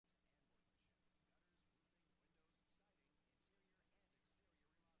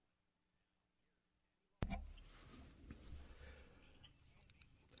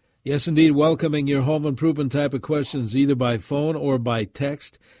Yes, indeed. Welcoming your home improvement type of questions either by phone or by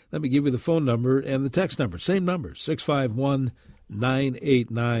text. Let me give you the phone number and the text number. Same number,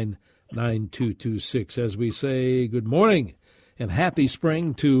 651-989-9226. As we say, good morning and happy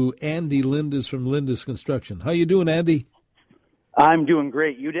spring to Andy Lindus from Lindus Construction. How you doing, Andy? I'm doing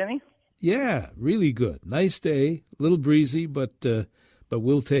great. You, Denny? Yeah, really good. Nice day, a little breezy, but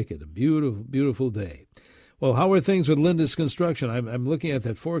we'll take it. A beautiful, beautiful day. Well, how are things with Lindus Construction? I'm looking at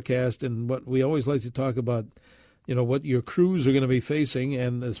that forecast, and what we always like to talk about, what your crews are going to be facing,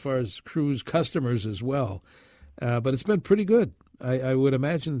 and as far as crews customers as well. But it's been pretty good. I would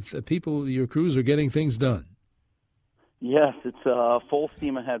imagine that your crews are getting things done. Yes, it's full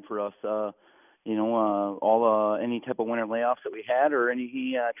steam ahead for us. Any type of winter layoffs that we had or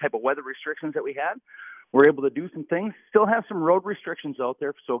any type of weather restrictions that we had, we're able to do some things. Still have some road restrictions out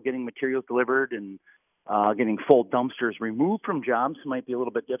there, so getting materials delivered and getting full dumpsters removed from jobs might be a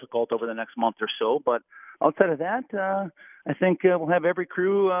little bit difficult over the next month or so. But outside of that, I think we'll have every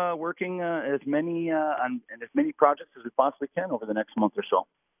crew working as many projects as we possibly can over the next month or so.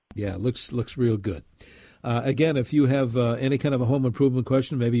 Yeah, looks real good. Again, if you have any kind of a home improvement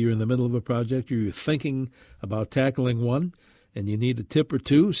question, maybe you're in the middle of a project, or you're thinking about tackling one, and you need a tip or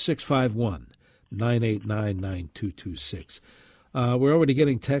two, 651-989-9226. We're already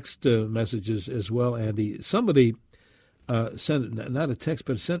getting text messages as well, Andy. Somebody sent, not a text,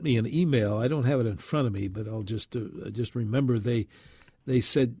 but sent me an email. I don't have it in front of me, but I'll just remember they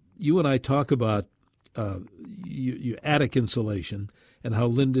said, you and I talk about your attic insulation and how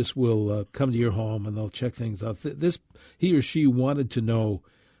Lindus will come to your home and they'll check things out. He or she wanted to know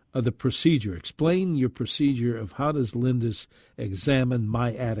the procedure. Explain your procedure of how does Lindus examine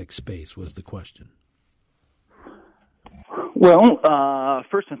my attic space was the question. Well,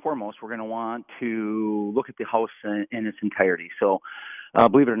 first and foremost, we're going to want to look at the house in its entirety. So,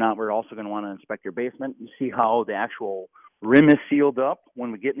 believe it or not, we're also going to want to inspect your basement and see how the actual rim is sealed up.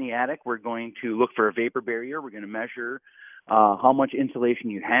 When we get in the attic, we're going to look for a vapor barrier. We're going to measure how much insulation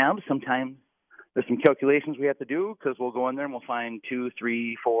you have. Sometimes there's some calculations we have to do because we'll go in there and we'll find 2,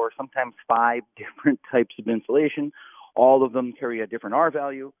 3, 4, sometimes 5 different types of insulation. All of them carry a different R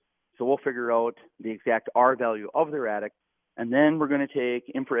value. So we'll figure out the exact R value of their attic. And then we're going to take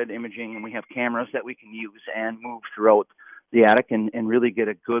infrared imaging, and we have cameras that we can use and move throughout the attic and really get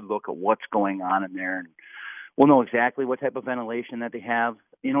a good look at what's going on in there. And we'll know exactly what type of ventilation that they have.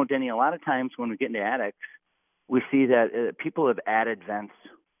 Denny, a lot of times when we get into attics, we see that people have added vents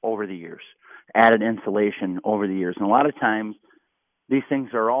over the years, added insulation over the years. And a lot of times these things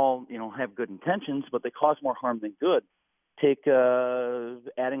are all, have good intentions, but they cause more harm than good. Take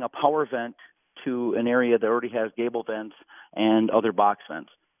adding a power vent to an area that already has gable vents and other box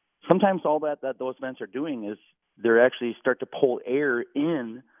vents. Sometimes all that those vents are doing is they're actually start to pull air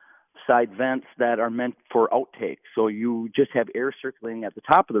in side vents that are meant for outtake. So you just have air circulating at the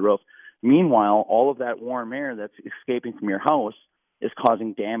top of the roof. Meanwhile, all of that warm air that's escaping from your house is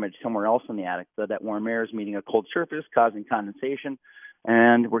causing damage somewhere else in the attic. So that warm air is meeting a cold surface, causing condensation.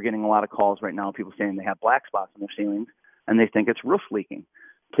 And we're getting a lot of calls right now, people saying they have black spots in their ceilings and they think it's roof leaking.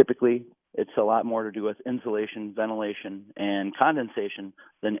 Typically, it's a lot more to do with insulation, ventilation, and condensation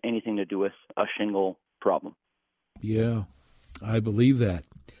than anything to do with a shingle problem. Yeah, I believe that.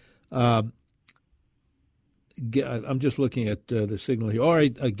 I'm just looking at the signal here. All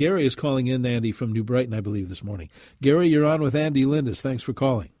right, Gary is calling in, Andy, from New Brighton, I believe, this morning. Gary, you're on with Andy Lindus. Thanks for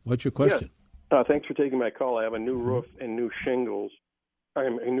calling. What's your question? Yeah. Thanks for taking my call. I have a new roof and new shingles. A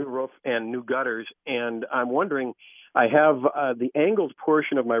new roof and new gutters, and I'm wondering, I have the angled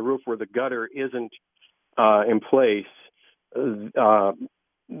portion of my roof where the gutter isn't in place. When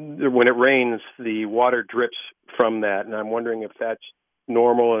it rains, the water drips from that, and I'm wondering if that's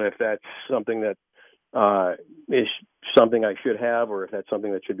normal and if that's something that is something I should have or if that's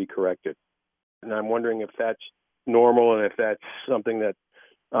something that should be corrected. And I'm wondering if that's normal and if that's something that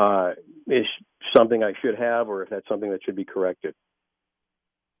is something I should have or if that's something that should be corrected.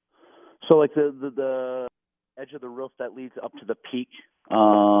 So like the edge of the roof that leads up to the peak,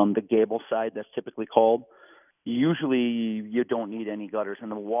 the gable side that's typically called, usually you don't need any gutters.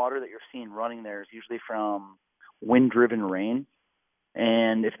 And the water that you're seeing running there is usually from wind-driven rain.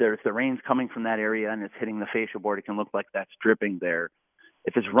 And if the rain's coming from that area and it's hitting the fascia board, it can look like that's dripping there.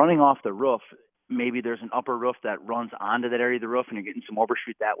 If it's running off the roof, maybe there's an upper roof that runs onto that area of the roof and you're getting some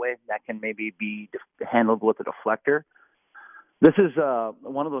overshoot that way. That can maybe be handled with a deflector. This is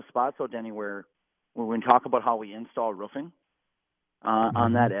one of those spots, though, Denny, where we talk about how we install roofing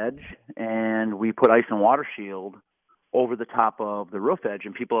on that edge, and we put ice and water shield over the top of the roof edge,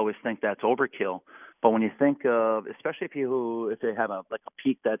 and people always think that's overkill. But when you think of, especially if they have a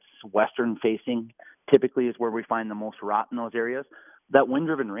peak that's western facing, typically is where we find the most rot in those areas. That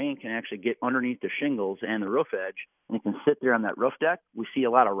wind-driven rain can actually get underneath the shingles and the roof edge, and it can sit there on that roof deck. We see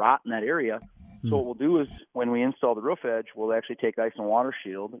a lot of rot in that area. So what we'll do is when we install the roof edge, we'll actually take ice and water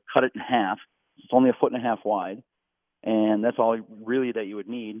shield, cut it in half. It's only 1.5 feet wide, and that's all really that you would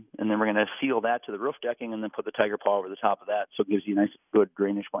need. And then we're going to seal that to the roof decking and then put the Tiger Paw over the top of that, so it gives you a nice, good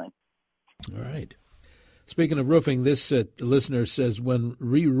drainage plane. All right. Speaking of roofing, this listener says, when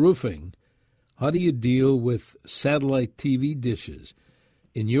re-roofing, how do you deal with satellite TV dishes?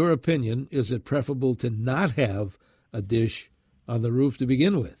 In your opinion, is it preferable to not have a dish on the roof to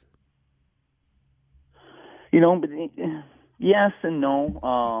begin with? Yes and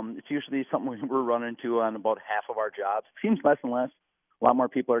no. It's usually something we're running into on about half of our jobs. It seems less and less. A lot more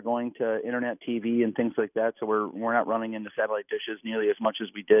people are going to internet TV and things like that, so we're not running into satellite dishes nearly as much as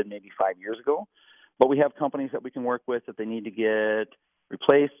we did maybe 5 years ago. But we have companies that we can work with if they need to get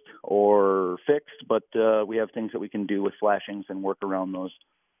replaced or fixed. But we have things that we can do with flashings and work around those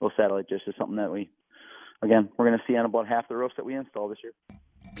satellite dishes. Something that we're going to see on about half the roofs that we install this year.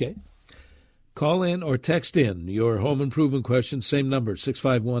 Okay. Call in or text in your home improvement question. Same number,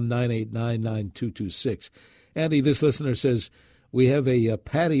 651-989-9226. Andy, this listener says, we have a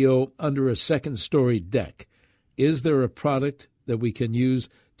patio under a second-story deck. Is there a product that we can use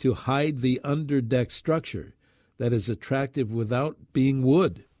to hide the underdeck structure that is attractive without being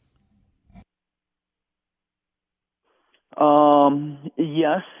wood?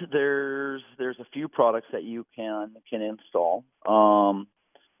 Yes, there's a few products that you can install.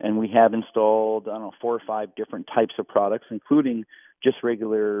 And we have installed, 4 or 5 different types of products, including just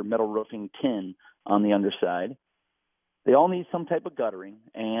regular metal roofing tin on the underside. They all need some type of guttering,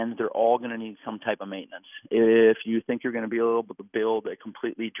 and they're all going to need some type of maintenance. If you think you're going to be able to build a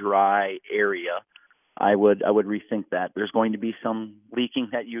completely dry area, I would rethink that. There's going to be some leaking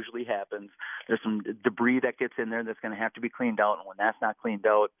that usually happens. There's some debris that gets in there that's going to have to be cleaned out, and when that's not cleaned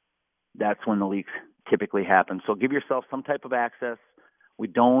out, that's when the leaks typically happen. So give yourself some type of access. We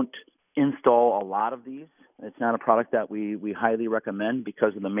don't install a lot of these. It's not a product that we highly recommend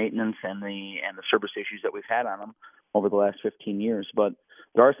because of the maintenance and the service issues that we've had on them over the last 15 years. But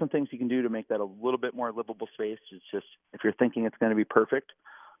there are some things you can do to make that a little bit more livable space. It's just, if you're thinking it's going to be perfect,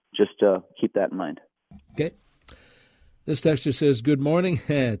 just keep that in mind. Okay. This texter says, good morning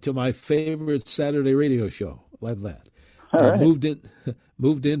to my favorite Saturday radio show. Love that. All right.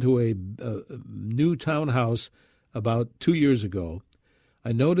 Moved into a new townhouse about 2 years ago.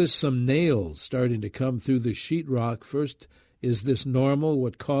 I noticed some nails starting to come through the sheetrock. First, is this normal?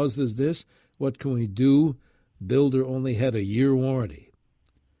 What causes this? What can we do? Builder only had a year warranty.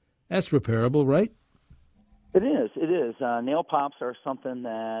 That's repairable, right? It is. Nail pops are something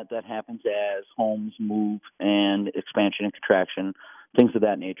that happens as homes move and expansion and contraction, things of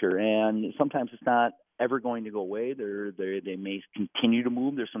that nature. And sometimes it's not ever going to go away. They may continue to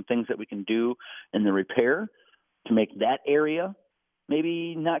move. There's some things that we can do in the repair to make that area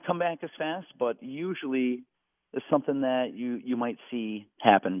maybe not come back as fast, but usually it's something that you might see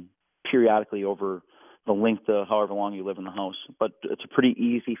happen periodically over the length of however long you live in the house. But it's a pretty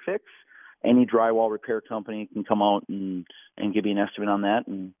easy fix. Any drywall repair company can come out and give you an estimate on that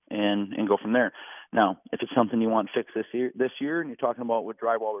and go from there. Now, if it's something you want fixed this year and you're talking about with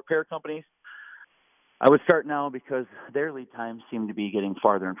drywall repair companies, I would start now because their lead times seem to be getting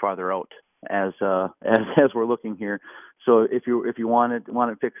farther and farther out as we're looking here. So if you want it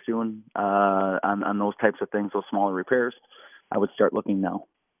fixed soon on those types of things, those smaller repairs, I would start looking now.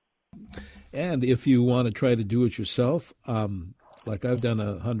 And if you want to try to do it yourself, like I've done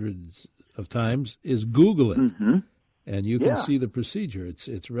hundreds of times, is Google it, and you can see the procedure.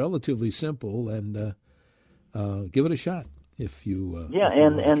 It's relatively simple, and give it a shot if you with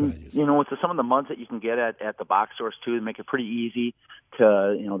some of the muds that you can get at the box stores too, they make it pretty easy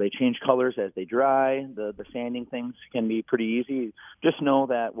to they change colors as they dry. The sanding things can be pretty easy. Just know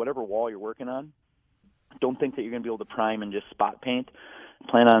that whatever wall you're working on, don't think that you're going to be able to prime and just spot paint.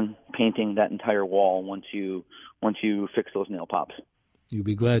 Plan on painting that entire wall once you fix those nail pops. You'll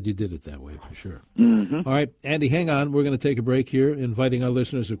be glad you did it that way, for sure. Mm-hmm. All right, Andy, hang on. We're going to take a break here, inviting our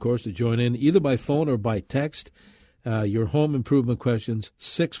listeners, of course, to join in either by phone or by text. Your home improvement questions,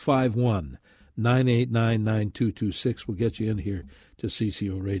 651-989-9226 will get you in here to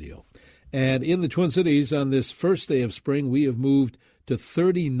CCO Radio. And in the Twin Cities, on this first day of spring, we have moved to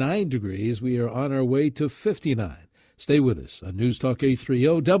 39 degrees. We are on our way to 59. Stay with us on News Talk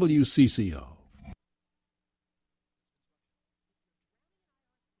 830 WCCO.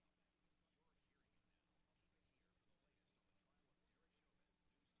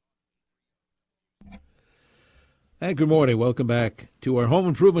 And good morning. Welcome back to our Home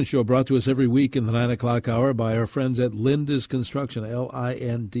Improvement Show, brought to us every week in the 9 o'clock hour by our friends at Lindus Construction,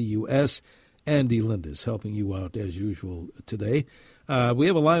 Lindus. Andy Lindus helping you out as usual today. We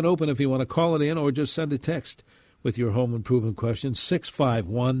have a line open if you want to call it in or just send a text with your home improvement question,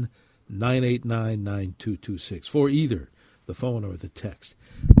 651-989-9226, for either the phone or the text.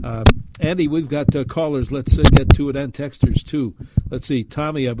 Andy, we've got callers. Let's get to it, and texters, too. Let's see.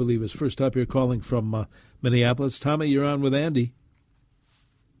 Tommy, I believe, is first up here calling from Minneapolis. Tommy, you're on with Andy.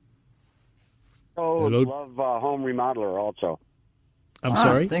 Oh, Hello. love Home Remodeler also. I'm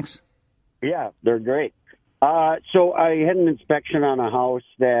sorry? Thanks. Yeah, they're great. So I had an inspection on a house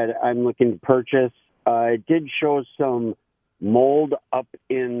that I'm looking to purchase. It did show some mold up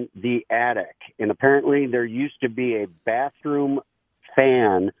in the attic, and apparently there used to be a bathroom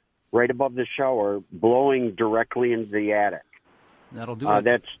fan right above the shower blowing directly into the attic. That'll do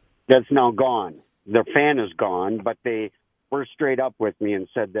it. That's now gone. The fan is gone, but they were straight up with me and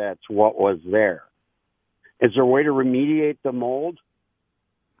said that's what was there. Is there a way to remediate the mold?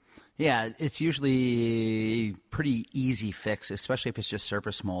 Yeah, it's usually a pretty easy fix, especially if it's just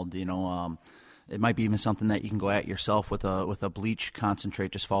surface mold. It might be even something that you can go at yourself with a bleach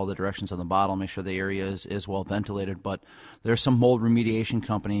concentrate. Just follow the directions on the bottle, make sure the area is well ventilated. But there's some mold remediation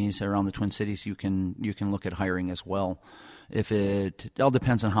companies around the Twin Cities you can look at hiring as well. It all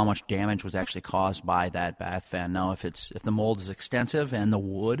depends on how much damage was actually caused by that bath fan. Now, if the mold is extensive and the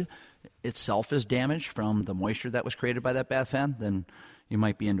wood itself is damaged from the moisture that was created by that bath fan, then you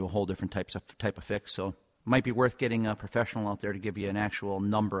might be into a whole different type of fix. So it might be worth getting a professional out there to give you an actual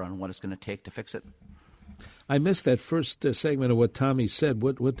number on what it's going to take to fix it. I missed that first segment of what Tommy said.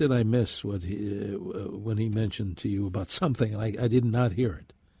 What did I miss when he mentioned to you about something? I did not hear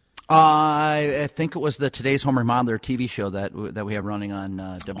it. I think it was the Today's Home Remodeler TV show that we have running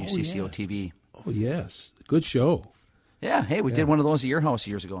on WCCO TV. Oh, yes. Good show. Yeah, hey, we did one of those at your house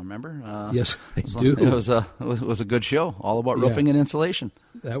years ago, remember? Yes, I do. It was a good show, all about roofing and insulation.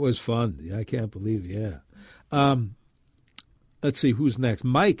 That was fun. I can't believe, Let's see, who's next?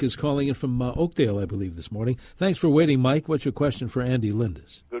 Mike is calling in from Oakdale, I believe, this morning. Thanks for waiting, Mike. What's your question for Andy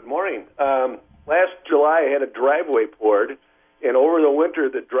Lindus? Good morning. Last July, I had a driveway poured, and over the winter,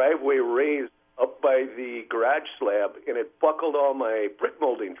 the driveway raised up by the garage slab, and it buckled all my brick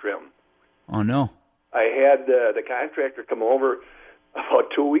molding trim. Oh, no. I had the contractor come over about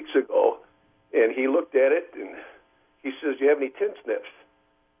 2 weeks ago, and he looked at it, and he says, "Do you have any tin snips?"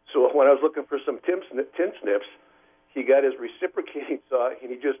 So when I was looking for some tin snips, he got his reciprocating saw, and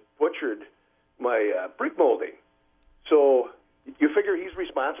he just butchered my brick molding. So you figure he's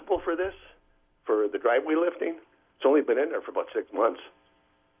responsible for this, for the driveway lifting? It's only been in there for about 6 months.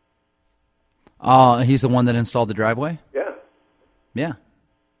 He's the one that installed the driveway? Yeah. Yeah.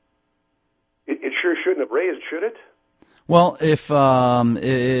 It sure shouldn't have raised, should it? Well, if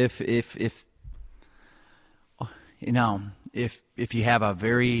you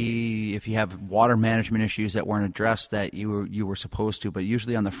have water management issues that weren't addressed that you were supposed to, but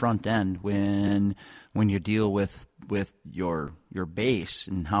usually on the front end when you deal with your base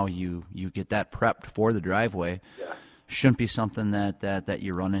and how you get that prepped for the driveway, shouldn't be something that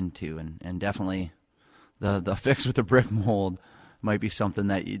you run into, and definitely the fix with the brick mold might be something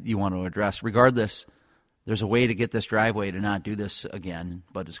that you want to address. Regardless, there's a way to get this driveway to not do this again,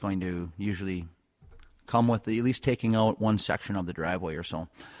 but it's going to usually come with at least taking out one section of the driveway or so.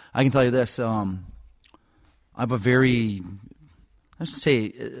 I can tell you this, I have a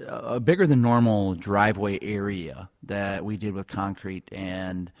bigger than normal driveway area that we did with concrete,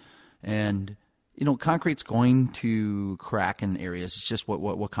 and concrete's going to crack in areas. It's just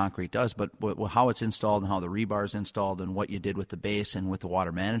what concrete does, but how it's installed and how the rebar is installed and what you did with the base and with the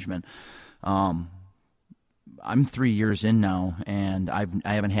water management. I'm 3 years in now, and I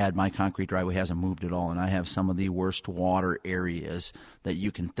haven't had, my concrete driveway hasn't moved at all, and I have some of the worst water areas that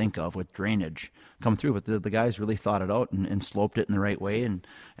you can think of with drainage come through. But the guys really thought it out and sloped it in the right way, and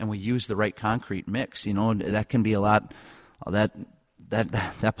we used the right concrete mix. That can be a lot. That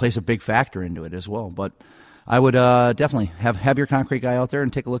plays a big factor into it as well. But I would definitely have your concrete guy out there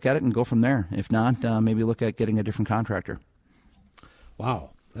and take a look at it and go from there. If not, maybe look at getting a different contractor.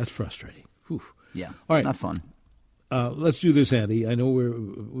 Wow, that's frustrating. Whew. Yeah, all right, not fun. Let's do this, Andy. I know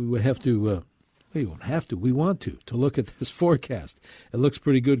we have to. We won't have to. We want to look at this forecast. It looks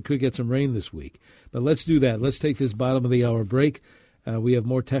pretty good. Could get some rain this week. But let's do that. Let's take this bottom of the hour break. We have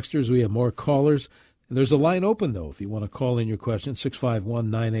more texters. We have more callers. And there's a line open, though, if you want to call in your question,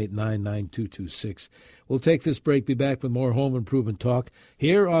 651-989-9226. We'll take this break, be back with more home improvement talk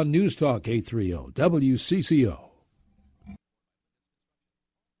here on News Talk 830 WCCO.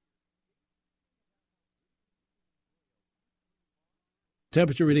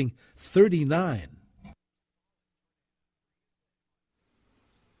 Temperature reading 39.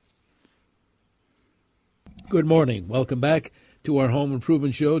 Good morning. Welcome back to our home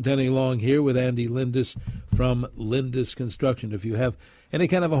improvement show. Denny Long here with Andy Lindus from Lindus Construction. If you have any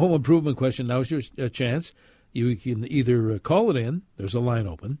kind of a home improvement question, now's your chance. You can either call it in, there's a line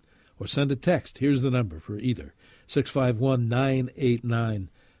open, or send a text. Here's the number for either,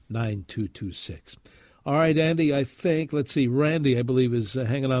 651-989-9226. All right, Andy, I think, let's see, Randy, I believe, is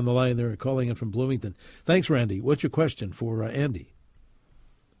hanging on the line there, calling in from Bloomington. Thanks, Randy. What's your question for Andy?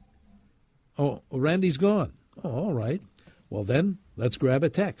 Oh, Randy's gone. Oh, all right. Well, then, let's grab a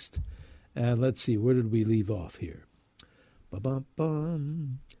text. And let's see, where did we leave off here?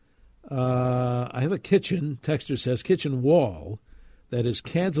 Ba-bum-bum. I have a kitchen, texter says, kitchen wall that is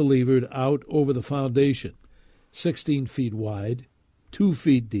cantilevered out over the foundation, 16 feet wide, 2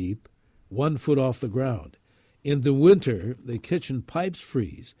 feet deep, 1 foot off the ground. In the winter, the kitchen pipes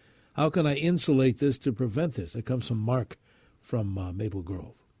freeze. How can I insulate this to prevent this? That comes from Mark from Maple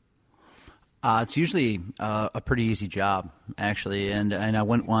Grove. It's usually a pretty easy job, actually, and I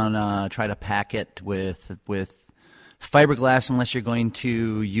wouldn't want to try to pack it with fiberglass unless you're going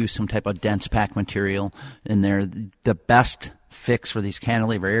to use some type of dense pack material in there. The best fix for these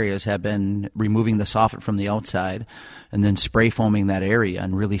cantilever areas have been removing the soffit from the outside and then spray foaming that area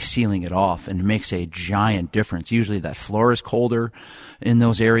and really sealing it off, and it makes a giant difference. Usually that floor is colder in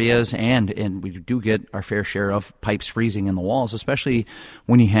those areas, and we do get our fair share of pipes freezing in the walls, especially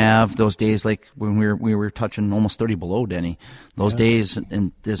when you have those days like when we were touching almost 30 below, Denny. Those days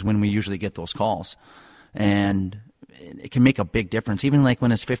is when we usually get those calls, and it can make a big difference. Even like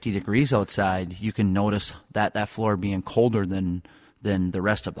when it's 50 degrees outside, you can notice that floor being colder than the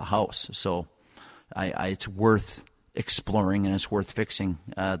rest of the house. So it's worth exploring, and it's worth fixing.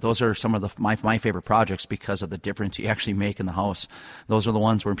 Those are some of my favorite projects because of the difference you actually make in the house. Those are the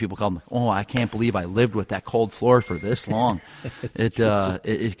ones where people call them, oh, I can't believe I lived with that cold floor for this long.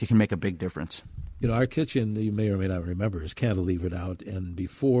 It can make a big difference. You know, our kitchen, you may or may not remember, is cantilevered out, and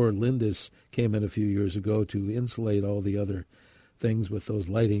before Lindus came in a few years ago to insulate all the other things with those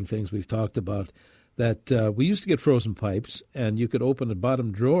lighting things we've talked about, that we used to get frozen pipes, and you could open the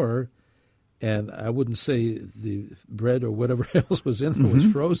bottom drawer, and I wouldn't say the bread or whatever else was in there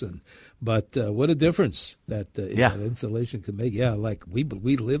was frozen, but what a difference that insulation can make. Yeah, like we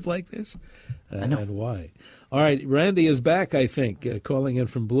live like this, and why? All right, Randy is back, I think, calling in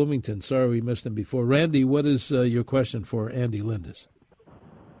from Bloomington. Sorry we missed him before. Randy, what is your question for Andy Lindus?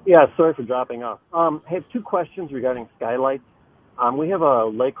 Yeah, sorry for dropping off. I have two questions regarding skylights. We have a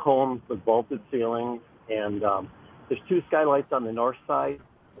lake home with vaulted ceilings, and there's two skylights on the north side.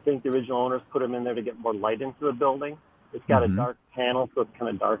 I think the original owners put them in there to get more light into the building. It's got a dark panel, so it's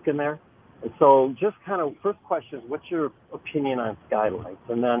kind of dark in there. And so just kind of, first question is, what's your opinion on skylights?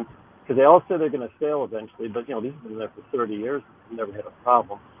 And then, because they all say they're going to fail eventually, but, you know, these have been there for 30 years and never had a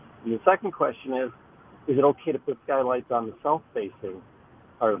problem. And the second question is it okay to put skylights on the south-facing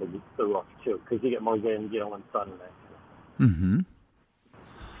part of the roof, too? Because you get more wind, and sun and that.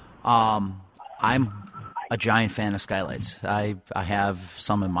 I'm a giant fan of skylights. I have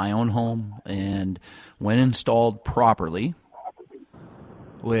some in my own home, and when installed properly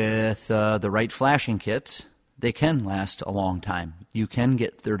with the right flashing kits, they can last a long time. You can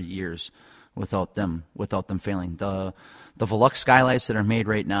get 30 years without them failing. The Velux skylights that are made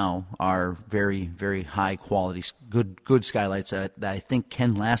right now are very, very high quality, good skylights that I think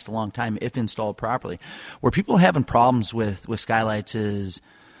can last a long time if installed properly. Where people are having problems with skylights is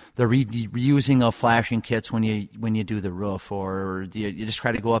the reusing of flashing kits when you do the roof, or you just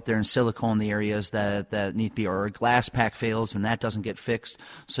try to go up there and silicone the areas that need to be, or a glass pack fails and that doesn't get fixed.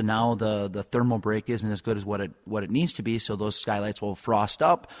 So now the thermal break isn't as good as what it needs to be. So those skylights will frost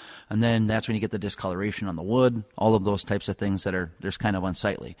up, and then that's when you get the discoloration on the wood. All of those types of things that are just kind of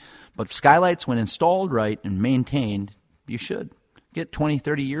unsightly. But skylights, when installed right and maintained, you should get 20,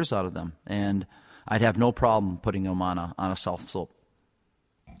 30 years out of them, and I'd have no problem putting them on a south slope.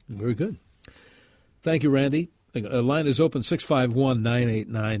 Very good. Thank you, Randy. The line is open,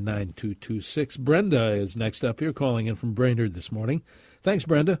 651-989-9226. Brenda is next up here, calling in from Brainerd this morning. Thanks,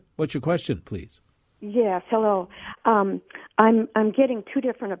 Brenda. What's your question, please? Yes, hello. I'm getting two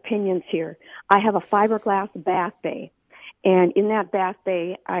different opinions here. I have a fiberglass bath bay, and in that bath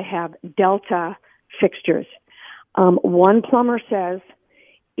bay, I have Delta fixtures. One plumber says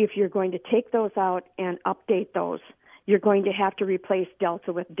if you're going to take those out and update those, you're going to have to replace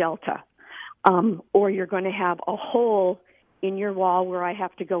Delta with Delta, or you're going to have a hole in your wall where I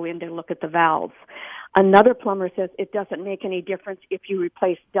have to go in to look at the valves. Another plumber says it doesn't make any difference if you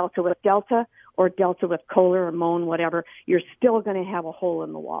replace Delta with Delta or Delta with Kohler or Moen, whatever. You're still going to have a hole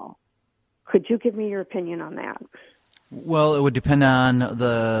in the wall. Could you give me your opinion on that? Well, it would depend on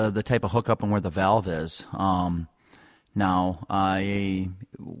the type of hookup and where the valve is. Now, I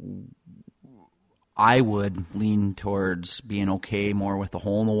would lean towards being okay more with the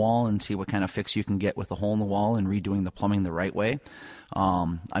hole in the wall and see what kind of fix you can get with the hole in the wall and redoing the plumbing the right way.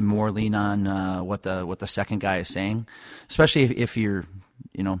 I'm more lean on what the second guy is saying, especially if you're,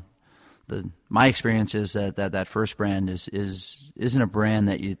 my experience is that first brand isn't a brand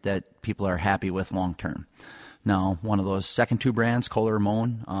that people are happy with long term. Now, one of those second two brands, Kohler or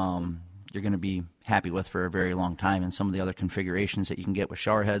Moen, you're going to be happy with for a very long time. And some of the other configurations that you can get with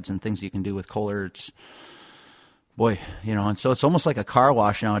shower heads and things you can do with Kohler, and so it's almost like a car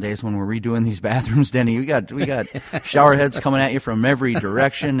wash nowadays when we're redoing these bathrooms, Denny. We got shower heads coming at you from every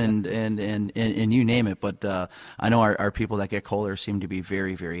direction and you name it. But I know our people that get Kohler seem to be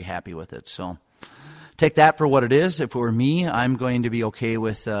very, very happy with it. So take that for what it is. If it were me, I'm going to be okay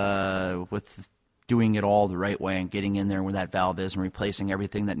with doing it all the right way and getting in there where that valve is and replacing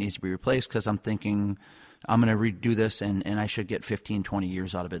everything that needs to be replaced, because I'm thinking I'm going to redo this and I should get 15, 20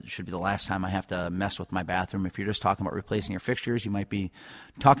 years out of it. It should be the last time I have to mess with my bathroom. If you're just talking about replacing your fixtures, you might be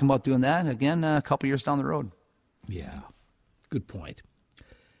talking about doing that again a couple years down the road. Yeah, good point.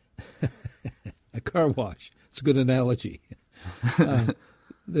 A car wash. It's a good analogy.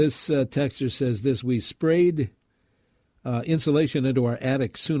 This texter says this: we sprayed insulation into our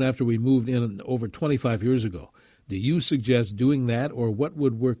attic soon after we moved in over 25 years ago. Do you suggest doing that, or what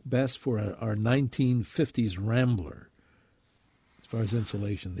would work best for our 1950s Rambler as far as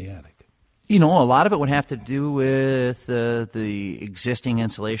insulation in the attic? A lot of it would have to do with the existing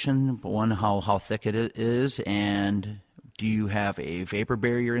insulation, one, how thick it is, and do you have a vapor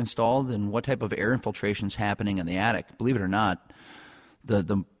barrier installed, and what type of air infiltration is happening in the attic. Believe it or not,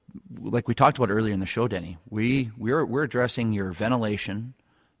 the like we talked about earlier in the show, Denny, we're addressing your ventilation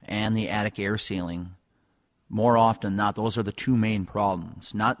and the attic air sealing more often than not. Those are the two main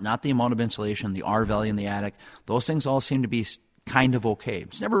problems. Not the amount of insulation, the R value in the attic. Those things all seem to be kind of okay.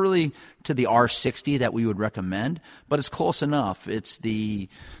 It's never really to the R60 that we would recommend, but it's close enough. It's the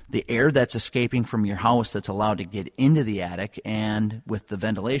air that's escaping from your house that's allowed to get into the attic, and with the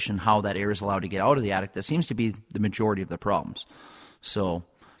ventilation, how that air is allowed to get out of the attic, that seems to be the majority of the problems. So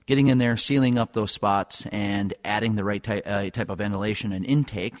getting in there, sealing up those spots, and adding the right type of ventilation and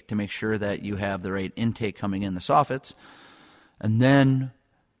intake to make sure that you have the right intake coming in the soffits, and then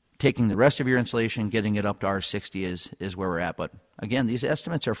taking the rest of your insulation, getting it up to R60 is where we're at. But again, these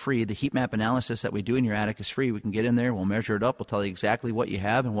estimates are free. The heat map analysis that we do in your attic is free. We can get in there, we'll measure it up, we'll tell you exactly what you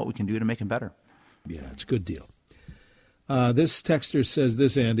have and what we can do to make it better. Yeah, it's a good deal. This texter says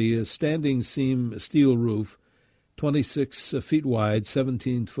this, Andy: a standing seam steel roof, 26 feet wide,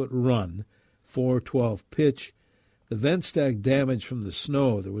 17-foot run, 412 pitch. The vent stack damage from the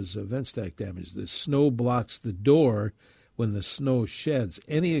snow. There was a vent stack damage. The snow blocks the door when the snow sheds.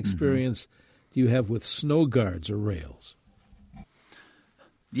 Any experience do you have with snow guards or rails?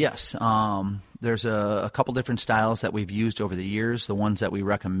 Yes. There's a couple different styles that we've used over the years. The ones that we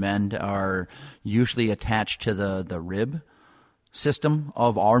recommend are usually attached to the rib system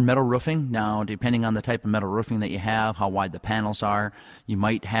of our metal roofing. Now, depending on the type of metal roofing that you have, how wide the panels are, you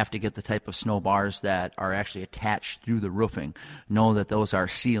might have to get the type of snow bars that are actually attached through the roofing. Know that those are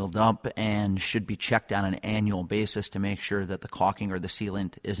sealed up and should be checked on an annual basis to make sure that the caulking or the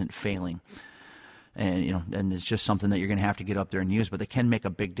sealant isn't failing. And it's just something that you're going to have to get up there and use, but they can make a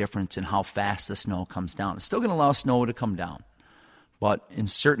big difference in how fast the snow comes down. It's still going to allow snow to come down, but in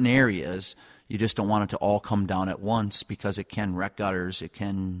certain areas, you just don't want it to all come down at once, because it can wreck gutters. It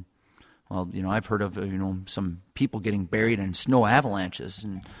can, I've heard of, some people getting buried in snow avalanches,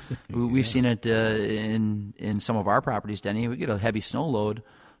 and we've seen it in some of our properties, Denny. We get a heavy snow load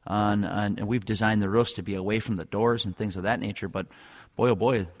and we've designed the roofs to be away from the doors and things of that nature, but boy, oh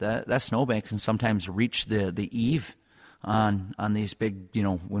boy, that snowbank can sometimes reach the eave on these big,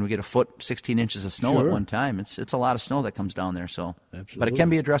 when we get a foot, 16 inches of snow at one time. It's a lot of snow that comes down there. So, absolutely. But it can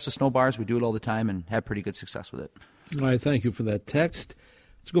be addressed with snow bars. We do it all the time and have pretty good success with it. All right, thank you for that text.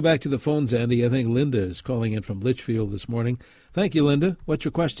 Let's go back to the phones, Andy. I think Linda is calling in from Litchfield this morning. Thank you, Linda. What's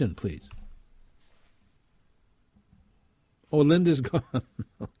your question, please? Oh, Linda's gone.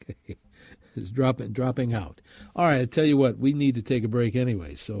 Okay. Is dropping out. All right, I tell you what, we need to take a break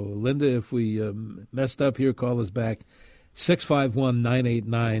anyway. So, Linda, if we messed up here, call us back,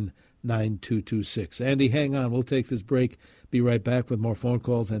 651-989-9226. Andy, hang on. We'll take this break. Be right back with more phone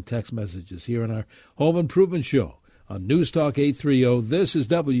calls and text messages here on our Home Improvement Show on News Talk 830. This is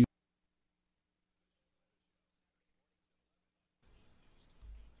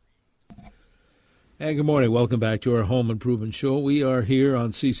And good morning. Welcome back to our Home Improvement Show. We are here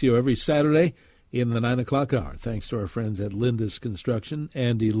on CCO every Saturday in the 9 o'clock hour. Thanks to our friends at Lindus Construction,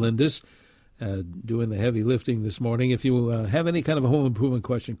 Andy Lindus, doing the heavy lifting this morning. If you have any kind of a home improvement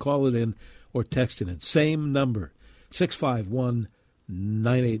question, call it in or text it in. Same number,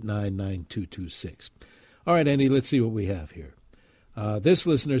 651-989-9226. All right, Andy, let's see what we have here. This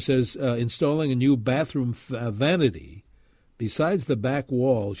listener says, installing a new bathroom vanity. Besides the back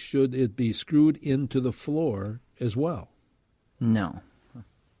wall, should it be screwed into the floor as well? No.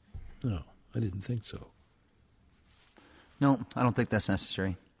 No, I didn't think so. No, I don't think that's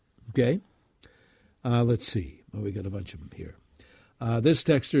necessary. Okay. Let's see. Well, we got a bunch of them here. This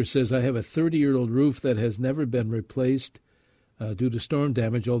texter says, I have a 30-year-old roof that has never been replaced due to storm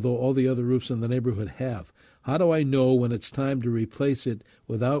damage, although all the other roofs in the neighborhood have. How do I know when it's time to replace it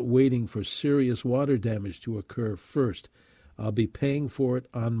without waiting for serious water damage to occur first? I'll be paying for it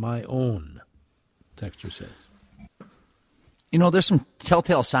on my own, texter says. You know, there's some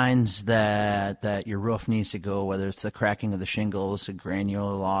telltale signs that your roof needs to go, whether it's the cracking of the shingles, a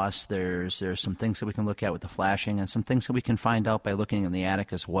granular loss. There's some things that we can look at with the flashing and some things that we can find out by looking in the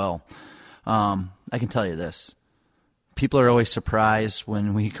attic as well. I can tell you this. People are always surprised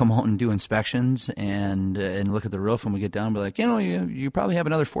when we come out and do inspections and look at the roof and we get down and be like, you probably have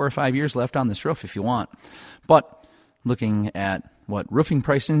another 4 or 5 years left on this roof if you want. But looking at what roofing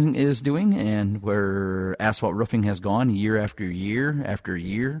pricing is doing and where asphalt roofing has gone year after year after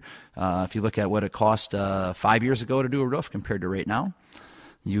year. If you look at what it cost 5 years ago to do a roof compared to right now,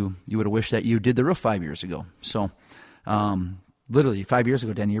 you would have wished that you did the roof 5 years ago. So literally 5 years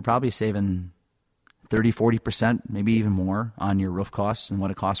ago, Danny, you're probably saving 30, 40%, maybe even more on your roof costs than what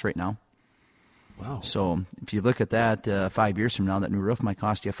it costs right now. Wow. So if you look at that 5 years from now, that new roof might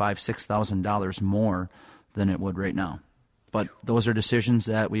cost you $5,000, $6,000 more than it would right now. But those are decisions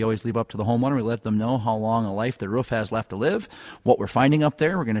that we always leave up to the homeowner. We let them know how long a life the roof has left to live, what we're finding up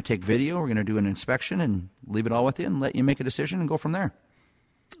there. We're going to take video. We're going to do an inspection and leave it all with you and let you make a decision and go from there.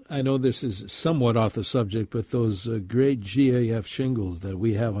 I know this is somewhat off the subject, but those great GAF shingles that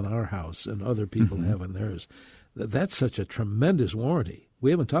we have on our house and other people have on theirs, that's such a tremendous warranty.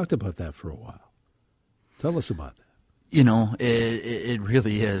 We haven't talked about that for a while. Tell us about that. You know, it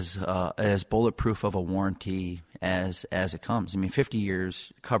really is as bulletproof of a warranty as it comes. I mean, 50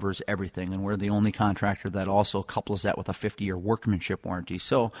 years covers everything, and we're the only contractor that also couples that with a 50-year workmanship warranty.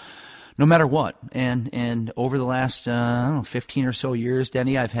 So no matter what, and over the last 15 or so years,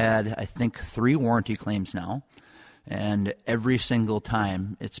 Denny, I've had, I think, 3 warranty claims now, and every single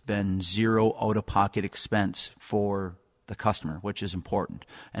time it's been zero out-of-pocket expense for the customer, which is important,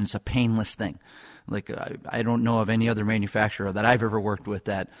 and it's a painless thing. Like I don't know of any other manufacturer that I've ever worked with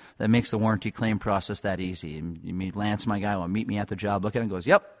that makes the warranty claim process that easy. You mean Lance, my guy, will meet me at the job, look at it and goes,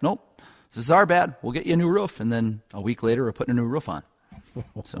 yep, nope, this is our bad. We'll get you a new roof. And then a week later, we're putting a new roof on.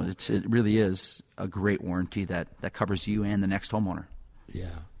 So it really is a great warranty that covers you and the next homeowner.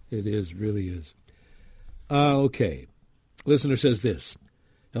 Yeah, it is, really is. Okay. Listener says this.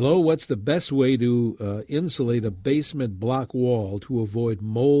 Hello, what's the best way to insulate a basement block wall to avoid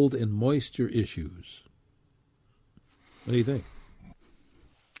mold and moisture issues? What do you think?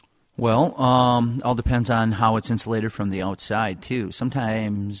 Well, all depends on how it's insulated from the outside, too.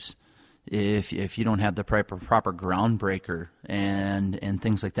 Sometimes if you don't have the proper ground breaker and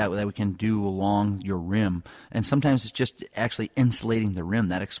things like that we can do along your rim, and sometimes it's just actually insulating the rim,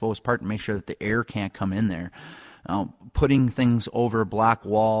 that exposed part, to make sure that the air can't come in there. Putting things over block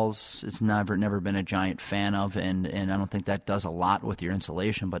walls, it's never been a giant fan of, and I don't think that does a lot with your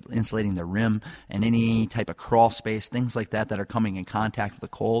insulation, but insulating the rim and any type of crawl space, things like that are coming in contact with the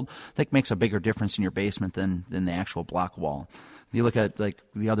cold, I think makes a bigger difference in your basement than the actual block wall. If you look at like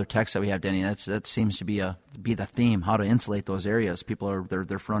the other text that we have, Denny, that seems to be the theme, how to insulate those areas. People are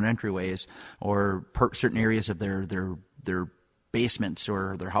their front entryways or certain areas of their basements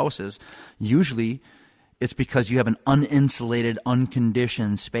or their houses. Usually it's because you have an uninsulated,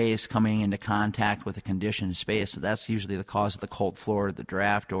 unconditioned space coming into contact with a conditioned space. So that's usually the cause of the cold floor, the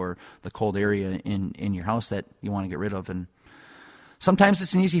draft, or the cold area in your house that you want to get rid of. And sometimes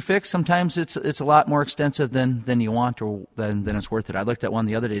it's an easy fix. Sometimes it's a lot more extensive than you want or than it's worth it. I looked at one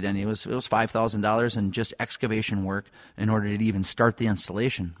the other day, Denny. It was $5,000 in just excavation work in order to even start the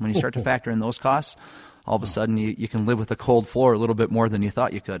installation. When you start to factor in those costs, all of a sudden you can live with a cold floor a little bit more than you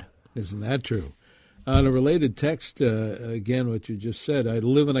thought you could. Isn't that true? On a related text, again, what you just said, I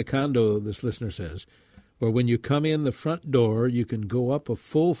live in a condo, this listener says, where when you come in the front door, you can go up a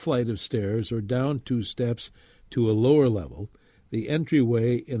full flight of stairs or down 2 steps to a lower level. The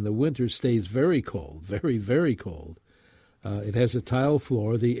entryway in the winter stays very cold, very, very cold. It has a tile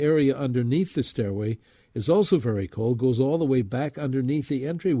floor. The area underneath the stairway is also very cold, goes all the way back underneath the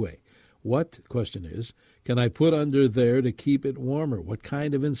entryway. What, question is, can I put under there to keep it warmer? What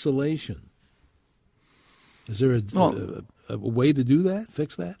kind of insulation? Is there a way to do that,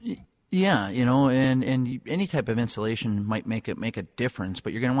 fix that? Yeah, and any type of insulation might make a difference,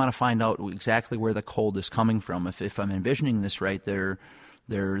 but you're going to want to find out exactly where the cold is coming from. If I'm envisioning this right, their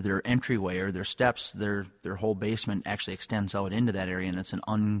entryway or their steps, their whole basement actually extends out into that area, and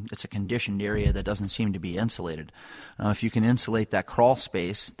it's a conditioned area that doesn't seem to be insulated. If you can insulate that crawl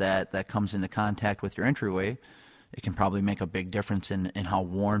space that comes into contact with your entryway, it can probably make a big difference in how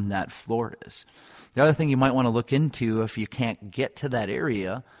warm that floor is. The other thing you might want to look into if you can't get to that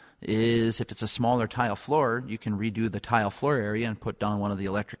area is if it's a smaller tile floor, you can redo the tile floor area and put down one of the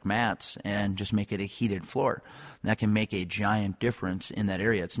electric mats and just make it a heated floor. That can make a giant difference in that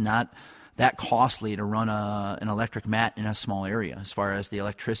area. It's not that costly to run an electric mat in a small area as far as the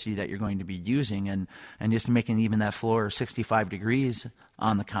electricity that you're going to be using, and just making even that floor 65 degrees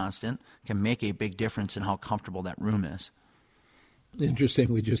on the constant can make a big difference in how comfortable that room is.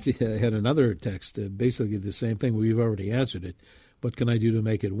 Interesting. We just had another text, basically the same thing. We've already answered it. What can I do to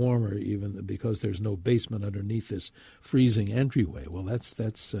make it warmer, even because there's no basement underneath this freezing entryway? Well,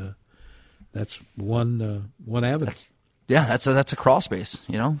 that's one avenue. That's a crawl space.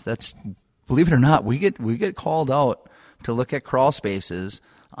 That's, believe it or not, we get called out to look at crawl spaces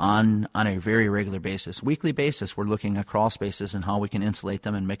on a very regular basis, weekly basis. We're looking at crawl spaces and how we can insulate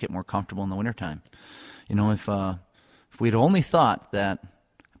them and make it more comfortable in the wintertime. If we'd only thought that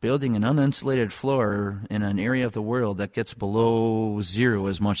building an uninsulated floor in an area of the world that gets below zero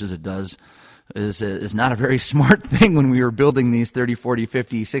as much as it does is not a very smart thing when we were building these 30, 40,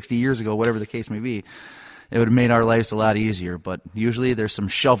 50, 60 years ago, whatever the case may be. It would have made our lives a lot easier, but usually there's some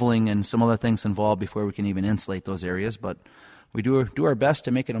shoveling and some other things involved before we can even insulate those areas, but we do our best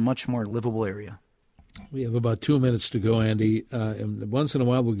to make it a much more livable area. We have about 2 minutes to go, Andy, and once in a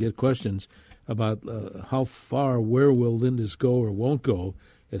while we'll get questions about how far, where will Lindus go or won't go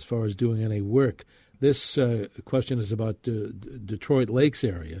as far as doing any work. This question is about Detroit Lakes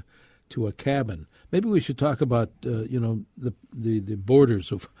area to a cabin. Maybe we should talk about the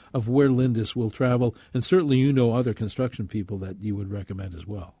borders of where Lindus will travel, and certainly other construction people that you would recommend as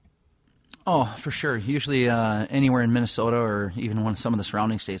well. Oh, for sure. Usually anywhere in Minnesota or even some of the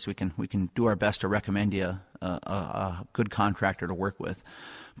surrounding states, we can do our best to recommend you a good contractor to work with.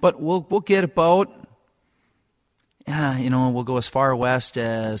 But we'll get about. We'll go as far west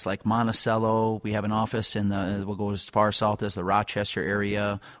as like Monticello. We have an office we'll go as far south as the Rochester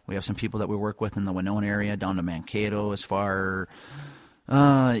area. We have some people that we work with in the Winona area, down to Mankato, as far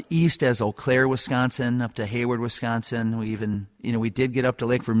east as Eau Claire, Wisconsin, up to Hayward, Wisconsin. We even, we did get up to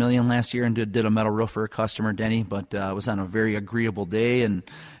Lake Vermilion last year and did a metal roof for a customer, Denny, but it was on a very agreeable day and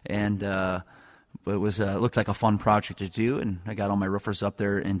it was looked like a fun project to do, and I got all my roofers up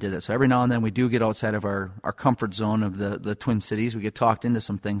there and did it. So every now and then we do get outside of our comfort zone of the Twin Cities. We get talked into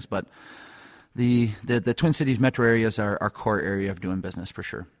some things, but the Twin Cities metro area is our core area of doing business for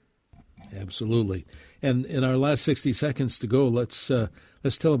sure. Absolutely. And in our last 60 seconds to go, let's tell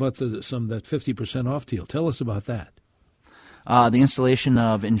about that 50% off deal. Tell us about that. The installation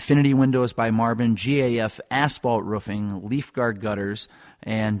of Infinity Windows by Marvin, GAF asphalt roofing, leaf guard gutters,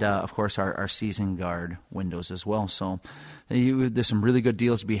 and of course our season guard windows as well. So there's some really good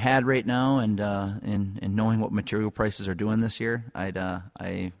deals to be had right now, and in knowing what material prices are doing this year,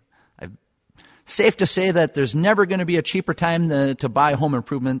 I safe to say that there's never going to be a cheaper time to buy home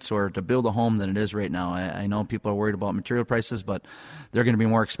improvements or to build a home than it is right now. I know people are worried about material prices, but they're going to be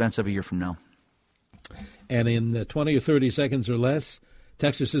more expensive a year from now. And in 20 or 30 seconds or less,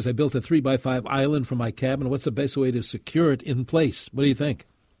 Texter says, I built a 3x5 island for my cabin. What's the best way to secure it in place? What do you think?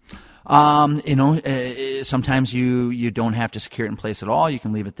 Sometimes you don't have to secure it in place at all. You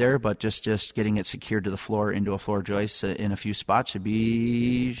can leave it there, but just getting it secured to the floor into a floor joist in a few spots should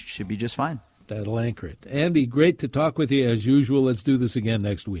be just fine. That'll anchor it. Andy, great to talk with you as usual. Let's do this again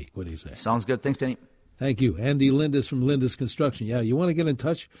next week. What do you say? Sounds good. Thanks, Danny. Thank you. Andy Lindus from Lindus Construction. Yeah, you want to get in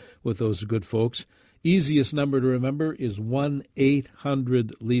touch with those good folks. Easiest number to remember is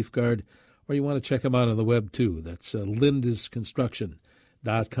 1-800-LEAF-GUARD, or you want to check them out on the web too. That's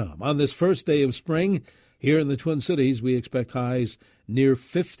lindusconstruction.com. On this first day of spring, here in the Twin Cities, we expect highs near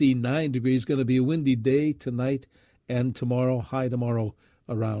 59 degrees. Going to be a windy day tonight and tomorrow. High tomorrow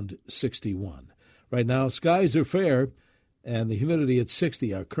around 61. Right now, skies are fair, and the humidity at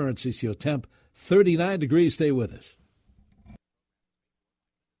 60. Our current CCO temp, 39 degrees. Stay with us.